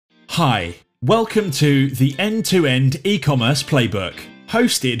Hi, welcome to the End-to-End E-commerce Playbook,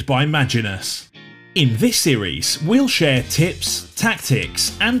 hosted by Maginus. In this series, we'll share tips,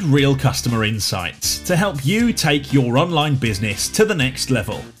 tactics, and real customer insights to help you take your online business to the next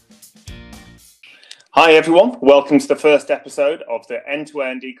level. Hi everyone, welcome to the first episode of the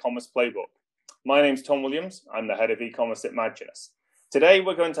End-to-End E-commerce Playbook. My name's Tom Williams, I'm the head of e-commerce at Maginus. Today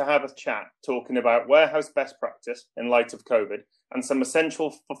we're going to have a chat talking about warehouse best practice in light of COVID and some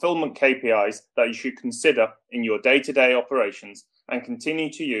essential fulfilment KPIs that you should consider in your day-to-day operations and continue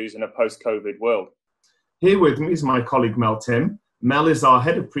to use in a post-COVID world. Here with me is my colleague Mel Tim. Mel is our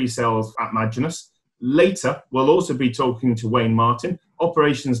head of pre-sales at Maginus. Later, we'll also be talking to Wayne Martin,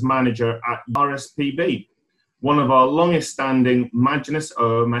 operations manager at RSPB, one of our longest-standing Maginus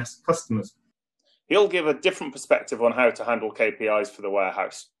OMS customers. He'll give a different perspective on how to handle KPIs for the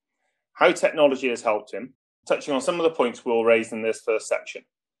warehouse, how technology has helped him, touching on some of the points we'll raise in this first section.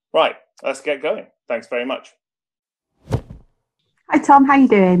 Right, let's get going. Thanks very much. Hi Tom, how are you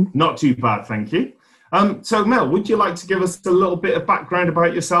doing? Not too bad, thank you. So Mel, would you like to give us a little bit of background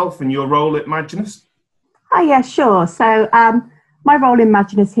about yourself and your role at Maginus? Oh yeah, sure. So my role in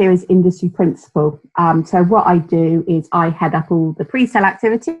Maginus here is industry principal. So what I do is I head up all the pre-sale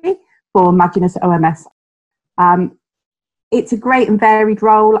activity for Maginus OMS. It's a great and varied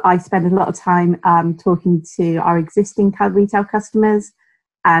role. I spend a lot of time talking to our existing retail customers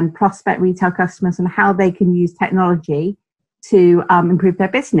and prospect retail customers on how they can use technology to improve their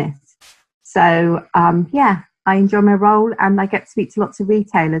business. So I enjoy my role and I get to speak to lots of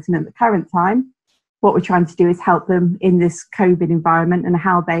retailers. And at the current time, what we're trying to do is help them in this COVID environment and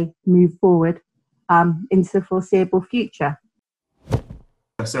how they move forward into the foreseeable future.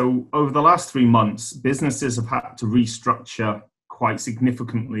 So over the last 3 months, businesses have had to restructure quite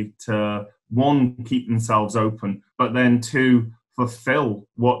significantly to, one, keep themselves open, but then two, fulfill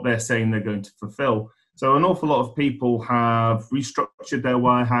what they're saying they're going to fulfill. So an awful lot of people have restructured their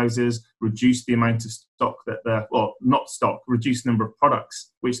warehouses, reduced the amount of stock reduced the number of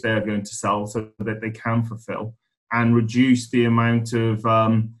products which they are going to sell so that they can fulfill, and reduce the amount of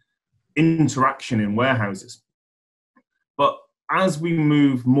interaction in warehouses. But as we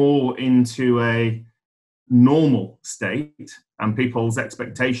move more into a normal state and people's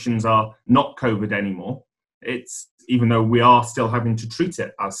expectations are not COVID anymore, even though we are still having to treat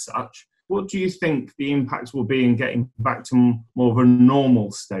it as such, what do you think the impacts will be in getting back to more of a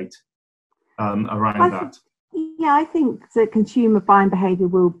normal state around that? I think the consumer buying behaviour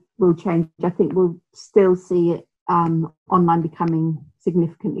will change. I think we'll still see it online becoming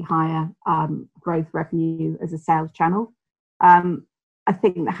significantly higher growth revenue as a sales channel. I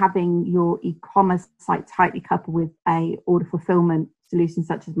think that having your e-commerce site tightly coupled with a order fulfillment solution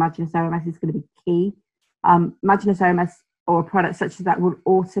such as Maginus OMS is going to be key. Maginus OMS or a product such as that will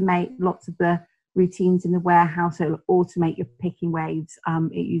automate lots of the routines in the warehouse. So it'll automate your picking waves.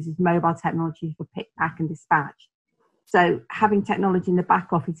 It uses mobile technology for pick, pack and dispatch. So having technology in the back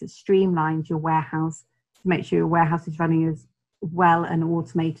office that streamlines your warehouse to make sure your warehouse is running as well and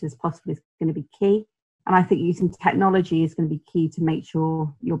automated as possible is going to be key. And I think using technology is going to be key to make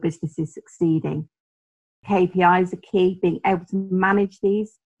sure your business is succeeding. KPIs are key, being able to manage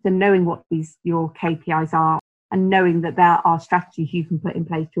these, so knowing what your KPIs are and knowing that there are strategies you can put in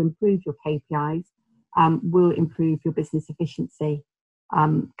place to improve your KPIs will improve your business efficiency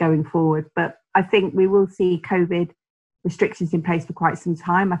going forward. But I think we will see COVID restrictions in place for quite some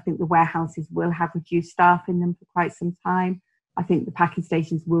time. I think the warehouses will have reduced staff in them for quite some time. I think the packing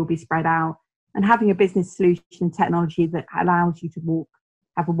stations will be spread out. And having a business solution and technology that allows you to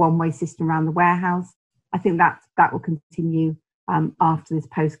have a one-way system around the warehouse, I think that will continue after this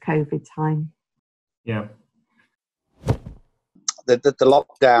post-COVID time. Yeah. The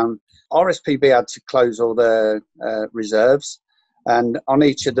lockdown, RSPB had to close all their reserves, and on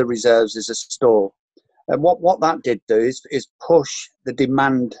each of the reserves is a store. And what that did do is push the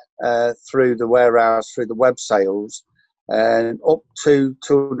demand through the warehouse, through the web sales, and up to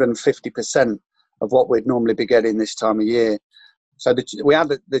 250% of what we'd normally be getting this time of year. So we had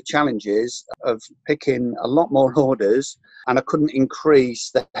the challenges of picking a lot more orders, and I couldn't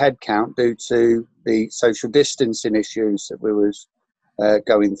increase the headcount due to the social distancing issues that we was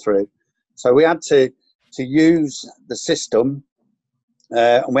going through. So we had to use the system,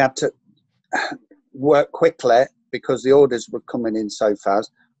 and we had to work quickly because the orders were coming in so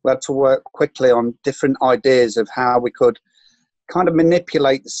fast. We had to work quickly on different ideas of how we could kind of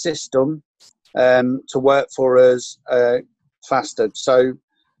manipulate the system to work for us faster. So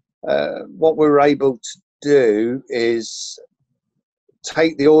what we were able to do is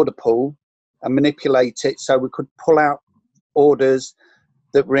take the order pool and manipulate it so we could pull out orders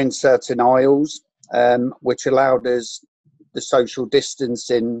that were in certain aisles, which allowed us the social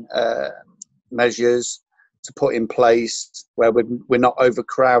distancing measures to put in place where we're not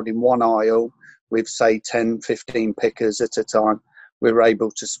overcrowding one aisle with, say, 10, 15 pickers at a time. We were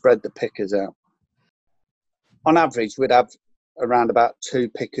able to spread the pickers out. On average, we'd have around about 2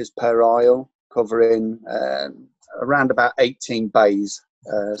 pickers per aisle, covering around about 18 bays.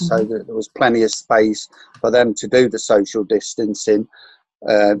 So that there was plenty of space for them to do the social distancing,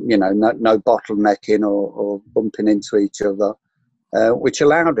 no bottlenecking or bumping into each other, which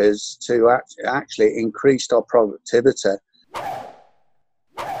allowed us to actually increase our productivity.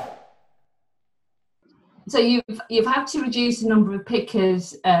 So you've had to reduce the number of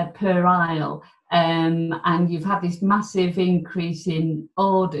pickers per aisle, and you've had this massive increase in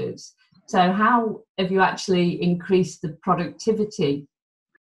orders. So how have you actually increased the productivity?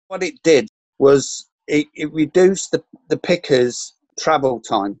 What it did was it reduced the picker's travel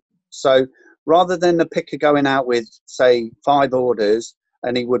time. So rather than the picker going out with, say, 5 orders,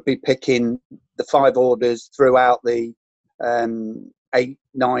 and he would be picking the 5 orders throughout the 8,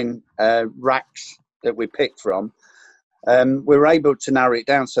 9 racks that we picked from, we were able to narrow it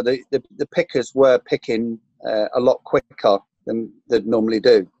down. So the pickers were picking a lot quicker than they'd normally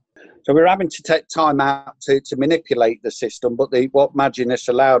do. So we're having to take time out to manipulate the system, but what Maginus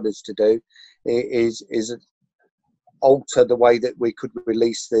allowed us to do is alter the way that we could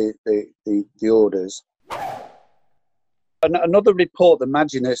release the orders. Another report that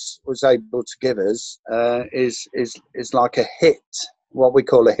Maginus was able to give us is like a hit, what we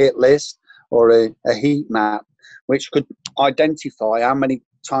call a hit list or a heat map, which could identify how many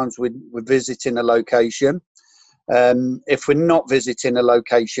times we're visiting a location. If we're not visiting a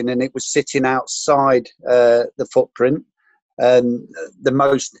location and it was sitting outside the footprint, the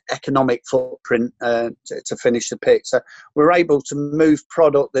most economic footprint to finish the pick. So we're able to move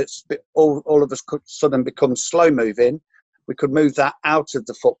product that's all of us could suddenly become slow moving. We could move that out of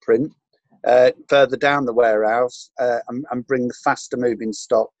the footprint further down the warehouse and bring the faster moving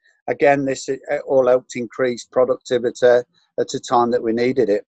stock. Again, this all helped increase productivity at a time that we needed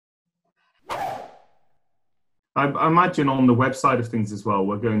it. I imagine on the web side of things as well,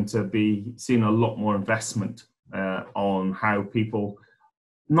 we're going to be seeing a lot more investment on how people,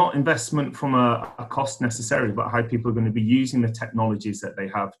 not investment from a cost necessarily, but how people are going to be using the technologies that they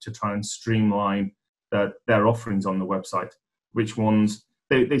have to try and streamline their offerings on the website. Which ones,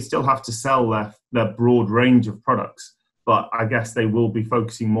 they still have to sell their broad range of products, but I guess they will be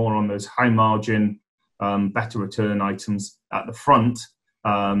focusing more on those high margin, better return items at the front,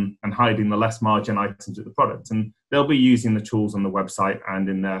 and hiding the less margin items at the product. And they'll be using the tools on the website and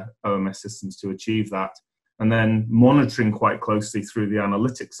in their OMS systems to achieve that. And then monitoring quite closely through the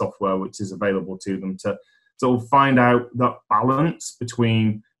analytics software, which is available to them, to sort of find out that balance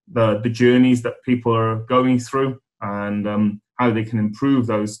between the journeys that people are going through and how they can improve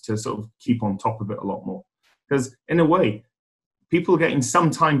those to sort of keep on top of it a lot more. Because in a way, people are getting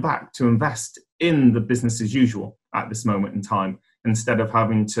some time back to invest in the business as usual at this moment in time, instead of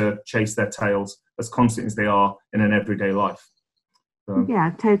having to chase their tails as constant as they are in an everyday life. So.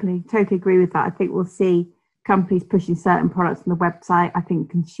 Yeah, totally agree with that. I think we'll see companies pushing certain products on the website. I think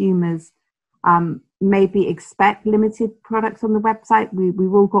consumers maybe expect limited products on the website.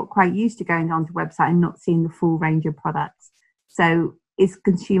 We've all got quite used to going onto the website and not seeing the full range of products. So is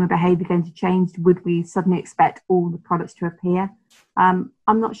consumer behaviour going to change? Would we suddenly expect all the products to appear? I'm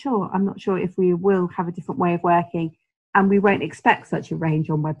not sure. I'm not sure if we will have a different way of working, and we won't expect such a range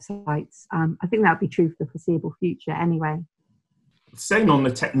on websites. I think that'll be true for the foreseeable future anyway. Staying on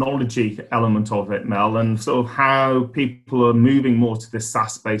the technology element of it, Mel, and sort of how people are moving more to this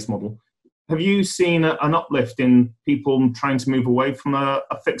SaaS-based model, have you seen an uplift in people trying to move away from a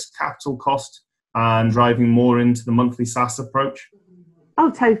fixed capital cost and driving more into the monthly SaaS approach? Oh,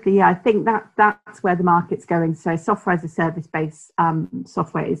 totally. Yeah, I think that's where the market's going. So software as a service-based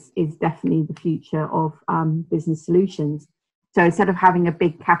software is definitely the future of business solutions. So instead of having a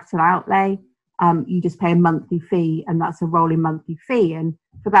big capital outlay, you just pay a monthly fee, and that's a rolling monthly fee. And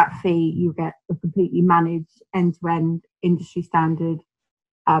for that fee, you get a completely managed end-to-end industry standard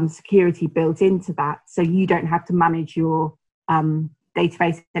security built into that. So you don't have to manage your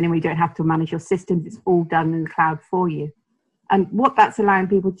database anymore. You don't have to manage your systems. It's all done in the cloud for you. And what that's allowing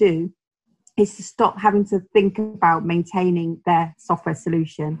people to do is to stop having to think about maintaining their software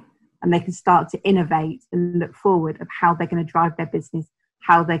solution, and they can start to innovate and look forward of how they're going to drive their business,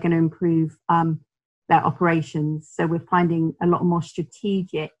 how they're going to improve their operations. So we're finding a lot more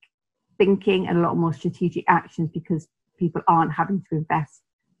strategic thinking and a lot more strategic actions because people aren't having to invest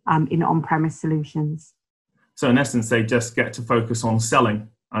in on-premise solutions. So in essence, they just get to focus on selling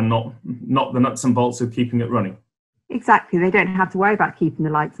and not the nuts and bolts of keeping it running. Exactly. They don't have to worry about keeping the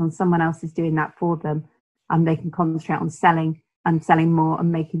lights on. Someone else is doing that for them, and they can concentrate on selling and selling more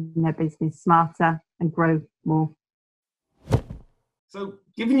and making their business smarter and grow more. So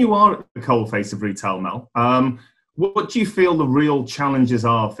given you are at the coalface of retail, Mel, what do you feel the real challenges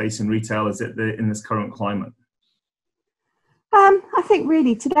are facing retailers in this current climate? I think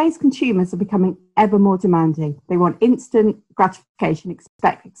really today's consumers are becoming ever more demanding. They want instant gratification,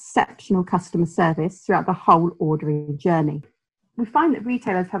 expect exceptional customer service throughout the whole ordering journey. We find that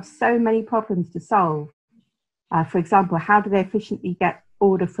retailers have so many problems to solve. For example, how do they efficiently get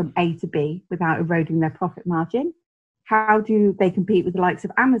order from A to B without eroding their profit margin? How do they compete with the likes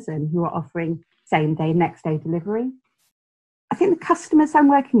of Amazon, who are offering same day, next day delivery? I think the customers I'm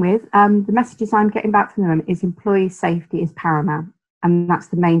working with, the messages I'm getting back from them is employee safety is paramount. And that's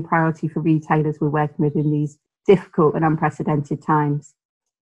the main priority for retailers we're working with in these difficult and unprecedented times.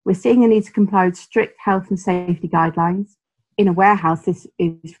 We're seeing a need to comply with strict health and safety guidelines. In a warehouse, this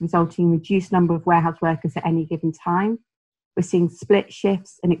is resulting in a reduced number of warehouse workers at any given time. We're seeing split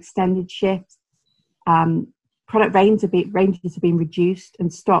shifts and extended shifts. Product ranges are being reduced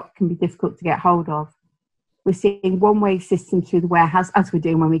and stock can be difficult to get hold of. We're seeing one-way systems through the warehouse, as we're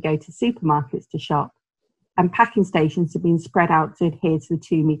doing when we go to supermarkets to shop. And packing stations are being spread out to adhere to the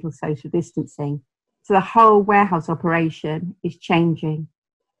 2 metre social distancing. So the whole warehouse operation is changing.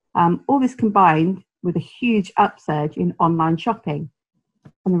 All this combined with a huge upsurge in online shopping.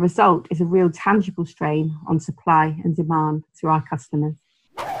 And the result is a real tangible strain on supply and demand through our customers.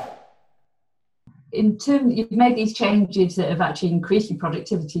 In terms, you've made these changes that have actually increased your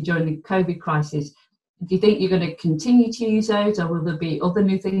productivity during the COVID crisis. Do you think you're going to continue to use those, or will there be other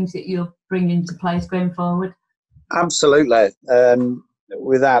new things that you'll bring into place going forward? Absolutely.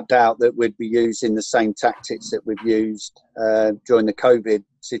 Without doubt that we'd be using the same tactics that we've used during the COVID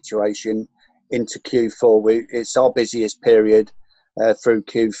situation into Q4. It's our busiest period through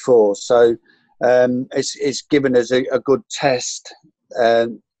Q4. So it's given us a good test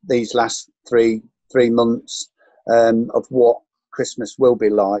these last three months of what Christmas will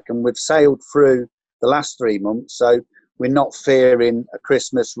be like. And we've sailed through the last 3 months, so we're not fearing a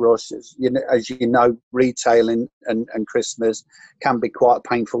Christmas rush. As you know, retailing and Christmas can be quite a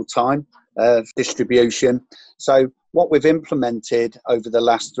painful time of distribution. So what we've implemented over the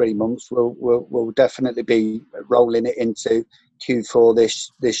last 3 months will definitely be rolling it into Q4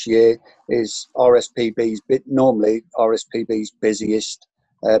 this year. Is normally RSPB's busiest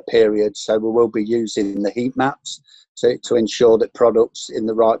period, so we will be using the heat maps to ensure that products in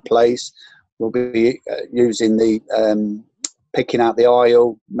the right place. We'll be using the picking out the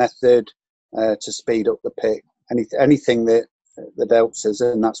aisle method to speed up the pick. Anything that helps us,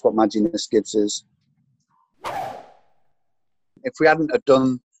 and that's what Maginus gives us. If we hadn't have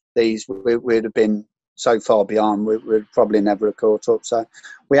done these, we'd have been so far behind. We'd probably never have caught up. So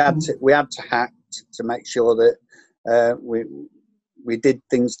we had to hack to make sure that we did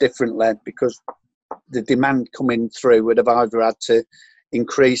things differently, because the demand coming through would have either had to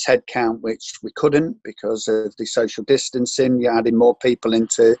increase headcount, which we couldn't because of the social distancing. You're adding more people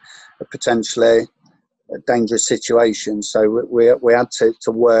into a potentially dangerous situation. So we had to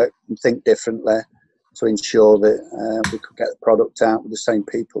work and think differently to ensure that we could get the product out with the same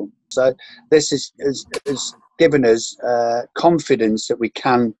people. So this has given us confidence that we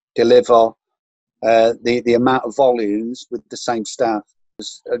can deliver the amount of volumes with the same staff.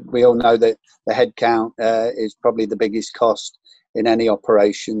 We all know that the headcount is probably the biggest cost in any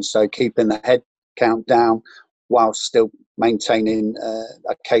operation. So keeping the head count down while still maintaining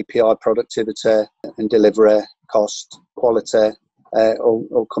a KPI productivity and delivery, cost, quality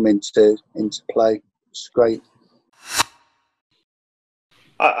all come into play. It's great.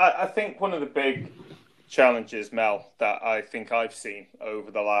 I think one of the big challenges, Mel, that I think I've seen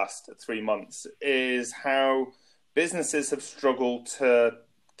over the last 3 months is how businesses have struggled to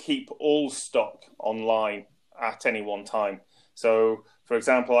keep all stock online at any one time. So, for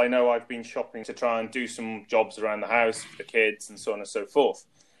example, I know I've been shopping to try and do some jobs around the house for the kids and so on and so forth.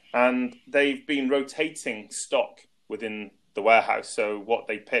 And they've been rotating stock within the warehouse, so what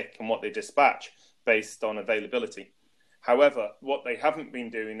they pick and what they dispatch based on availability. However, what they haven't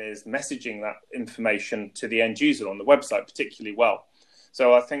been doing is messaging that information to the end user on the website particularly well.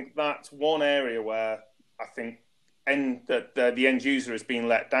 So I think that's one area where I think the end user is being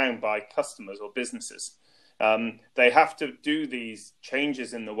let down by customers or businesses. They have to do these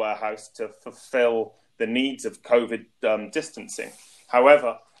changes in the warehouse to fulfill the needs of COVID distancing.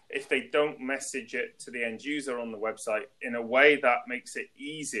 However, if they don't message it to the end user on the website in a way that makes it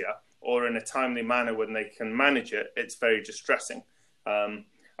easier or in a timely manner when they can manage it, it's very distressing.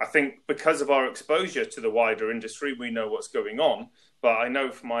 I think because of our exposure to the wider industry, we know what's going on. But I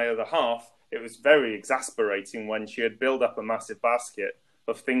know for my other half, it was very exasperating when she had built up a massive basket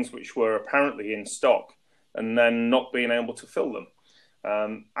of things which were apparently in stock and then not being able to fill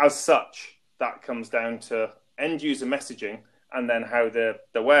them. As such, that comes down to end user messaging and then how the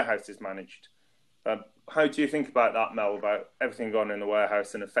warehouse is managed. How do you think about that, Mel, about everything going on in the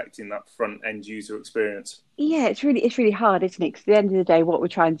warehouse and affecting that front end user experience? Yeah, it's really hard, isn't it? Because at the end of the day, what we're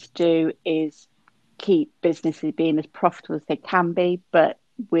trying to do is keep businesses being as profitable as they can be, but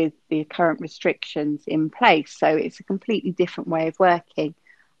with the current restrictions in place. So it's a completely different way of working.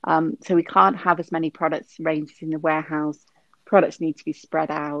 So we can't have as many products ranges in the warehouse. Products need to be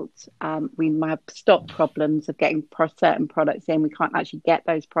spread out. We have stock problems of getting certain products in. We can't actually get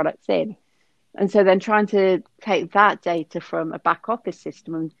those products in. And so then trying to take that data from a back office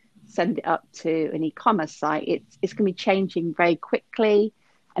system and send it up to an e-commerce site, it's going to be changing very quickly.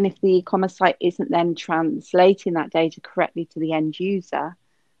 And if the e-commerce site isn't then translating that data correctly to the end user,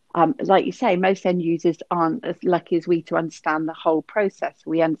 like you say, most end users aren't as lucky as we to understand the whole process.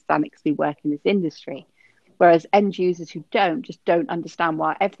 We understand it because we work in this industry. Whereas end users who just don't understand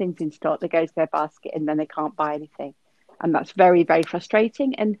why everything's in stock, they go to their basket and then they can't buy anything. And that's very, very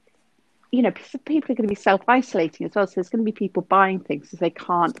frustrating. And you know, people are going to be self-isolating as well. So there's going to be people buying things because they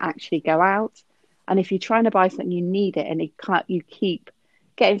can't actually go out. And if you're trying to buy something, you need it, and you keep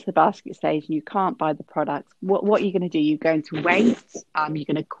getting to the basket stage and you can't buy the product. What are you going to do? You're going to wait. You're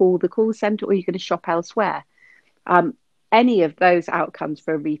going to call the call center, or you're going to shop elsewhere. Any of those outcomes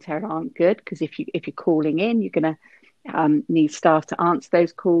for a retailer aren't good, because if you're calling in, you're going to need staff to answer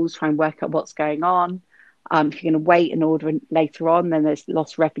those calls, try and work out what's going on. If you're going to wait and order later on, then there's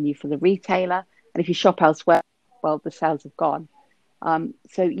lost revenue for the retailer. And if you shop elsewhere, well, the sales have gone.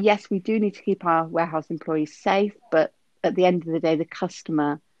 So yes, we do need to keep our warehouse employees safe, but at the end of the day, the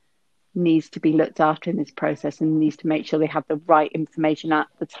customer needs to be looked after in this process and needs to make sure they have the right information at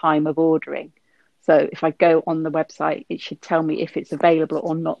the time of ordering. So if I go on the website, it should tell me if it's available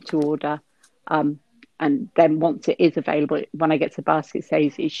or not to order. And then once it is available, when I get to the basket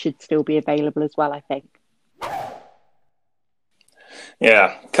stage, it should still be available as well, I think.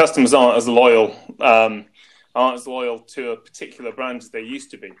 Yeah, customers aren't as loyal to a particular brand as they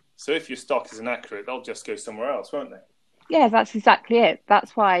used to be. So if your stock is inaccurate, they'll just go somewhere else, won't they? Yeah, that's exactly it.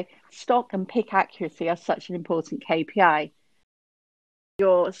 That's why stock and pick accuracy are such an important KPI.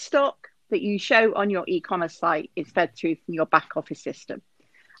 Your stock that you show on your e-commerce site is fed through from your back office system.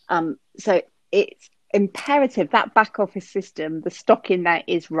 So it's imperative that back office system, the stock in there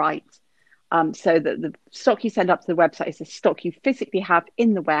is right. So that the stock you send up to the website is the stock you physically have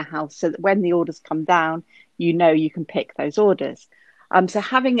in the warehouse, so that when the orders come down, you know you can pick those orders. So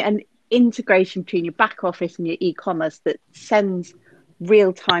having an integration between your back office and your e-commerce that sends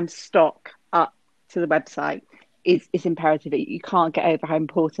real-time stock up to the website is imperative. You can't get over how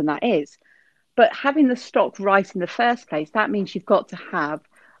important that is. But having the stock right in the first place, that means you've got to have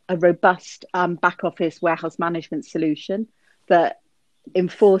a robust back office warehouse management solution that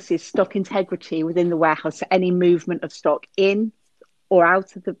enforces stock integrity within the warehouse. So any movement of stock in or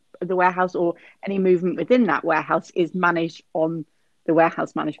out of the warehouse, or any movement within that warehouse, is managed on the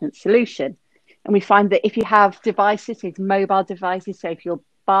warehouse management solution. And we find that if you have devices, like mobile devices, so if you're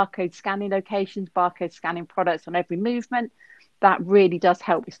barcode scanning locations, barcode scanning products on every movement, that really does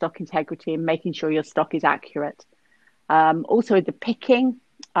help with stock integrity and making sure your stock is accurate. Also with the picking,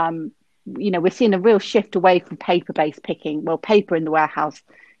 we're seeing a real shift away from paper-based picking. Well, paper in the warehouse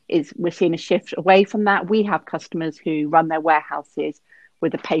we're seeing a shift away from that. We have customers who run their warehouses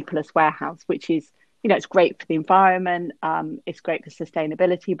with a paperless warehouse, which is, it's great for the environment. It's great for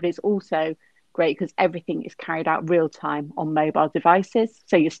sustainability, but it's also great because everything is carried out real time on mobile devices.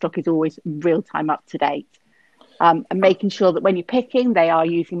 So your stock is always real time up to date. And making sure that when you're picking, they are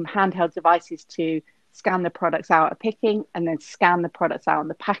using handheld devices to scan the products out at picking and then scan the products out on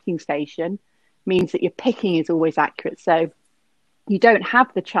the packing station means that your picking is always accurate. So you don't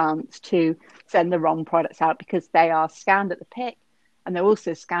have the chance to send the wrong products out because they are scanned at the pick and they're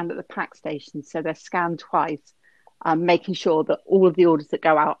also scanned at the pack station. So they're scanned twice, making sure that all of the orders that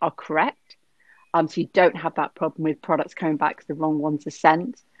go out are correct. So you don't have that problem with products coming back because the wrong ones are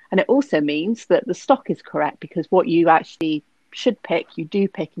sent. And it also means that the stock is correct because what you actually should pick, you do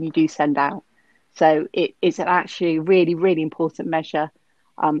pick and you do send out. So it is actually a really, really important measure.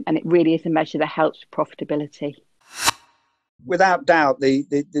 And it really is a measure that helps with profitability. Without doubt,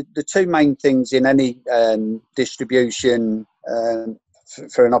 the two main things in any distribution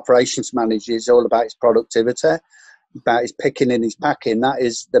for an operations manager is all about its productivity. about his picking and his packing. That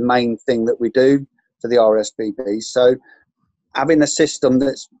is the main thing that we do for the RSPB. So having a system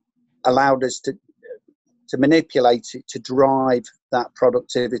that's allowed us to manipulate it, to drive that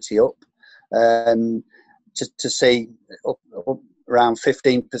productivity up, to see up around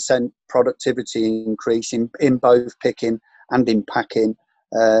 15% productivity increase in both picking and in packing,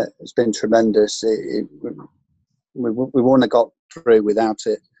 has been tremendous. We wouldn't have got through without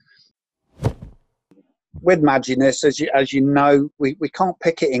it. With Maginus, as you know, we can't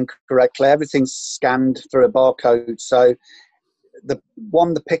pick it incorrectly. Everything's scanned through a barcode. So the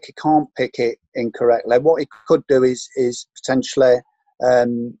picker can't pick it incorrectly. What he could do is potentially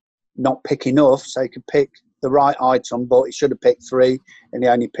not pick enough, so he could pick the right item, but he should have picked 3 and he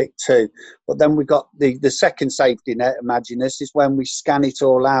only picked 2. But then we got the second safety net, imagine this, is when we scan it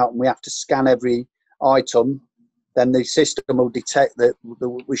all out and we have to scan every item, then the system will detect that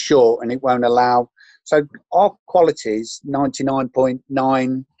we're short and it won't allow. So our quality is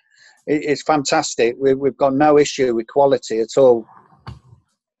 99.9. It's fantastic. We've got no issue with quality at all,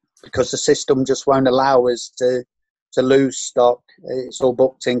 because the system just won't allow us to lose stock. It's all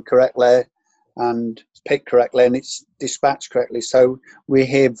booked in correctly and picked correctly and it's dispatched correctly. So we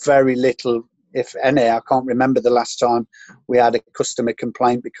hear very little, if any. I can't remember the last time we had a customer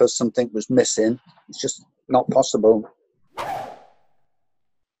complaint because something was missing. It's just not possible.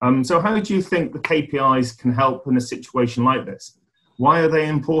 So how do you think the KPIs can help in a situation like this? Why are they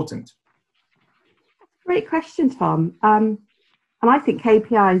important? Great question, Tom. And I think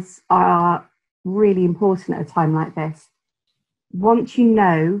KPIs are really important at a time like this. Once you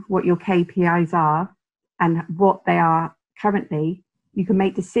know what your KPIs are and what they are currently, you can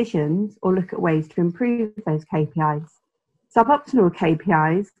make decisions or look at ways to improve those KPIs. Suboptimal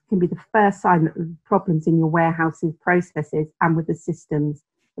KPIs can be the first sign that the problems in your warehouse's processes and with the systems,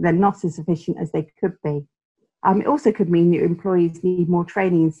 but they're not as efficient as they could be. It also could mean that employees need more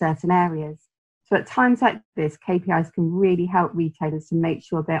training in certain areas. So at times like this, KPIs can really help retailers to make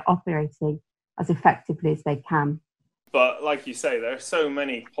sure they're operating as effectively as they can. But like you say, there are so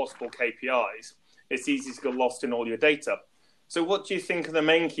many possible KPIs, it's easy to get lost in all your data. So what do you think are the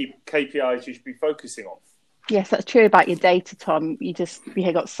main key KPIs you should be focusing on? Yes, that's true about your data, Tom. You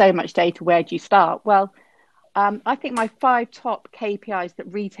have got so much data. Where do you start? Well, I think my 5 top KPIs that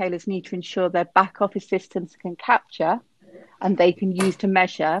retailers need to ensure their back office systems can capture and they can use to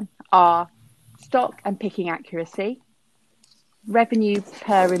measure are stock and picking accuracy, revenue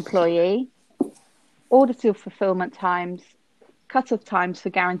per employee, order to fulfilment times, cut-off times for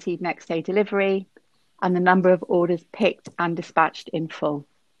guaranteed next day delivery, and the number of orders picked and dispatched in full.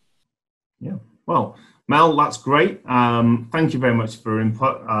 Yeah, well, Mel, that's great. Thank you very much for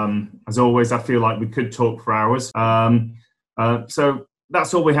input. As always, I feel like we could talk for hours. So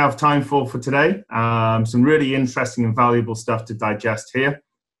that's all we have time for today. Some really interesting and valuable stuff to digest here.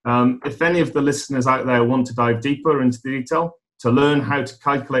 If any of the listeners out there want to dive deeper into the detail to learn how to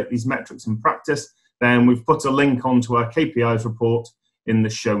calculate these metrics in practice, then we've put a link onto our KPIs report in the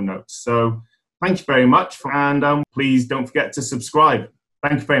show notes. So thank you very much, and please don't forget to subscribe.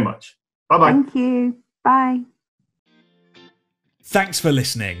 Thank you very much. Bye-bye. Thank you. Bye. Thanks for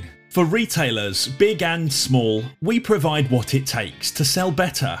listening. For retailers, big and small, we provide what it takes to sell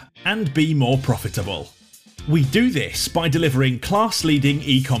better and be more profitable. We do this by delivering class-leading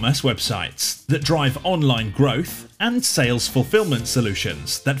e-commerce websites that drive online growth and sales fulfillment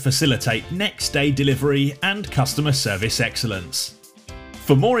solutions that facilitate next-day delivery and customer service excellence.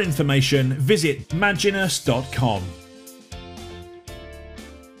 For more information, visit maginus.com.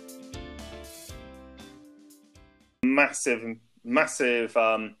 Massive,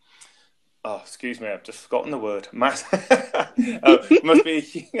 excuse me, I've just forgotten the word. Must be,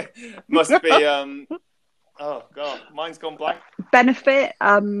 oh God, mine's gone blank. Benefit,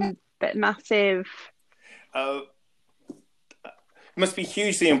 but massive. Must be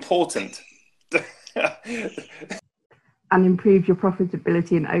hugely important. And improve your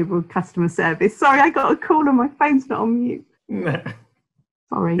profitability and overall customer service. Sorry, I got a call and my phone's not on mute.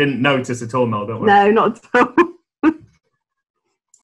 Sorry. Didn't notice at all, Mel, don't worry. No, not at all.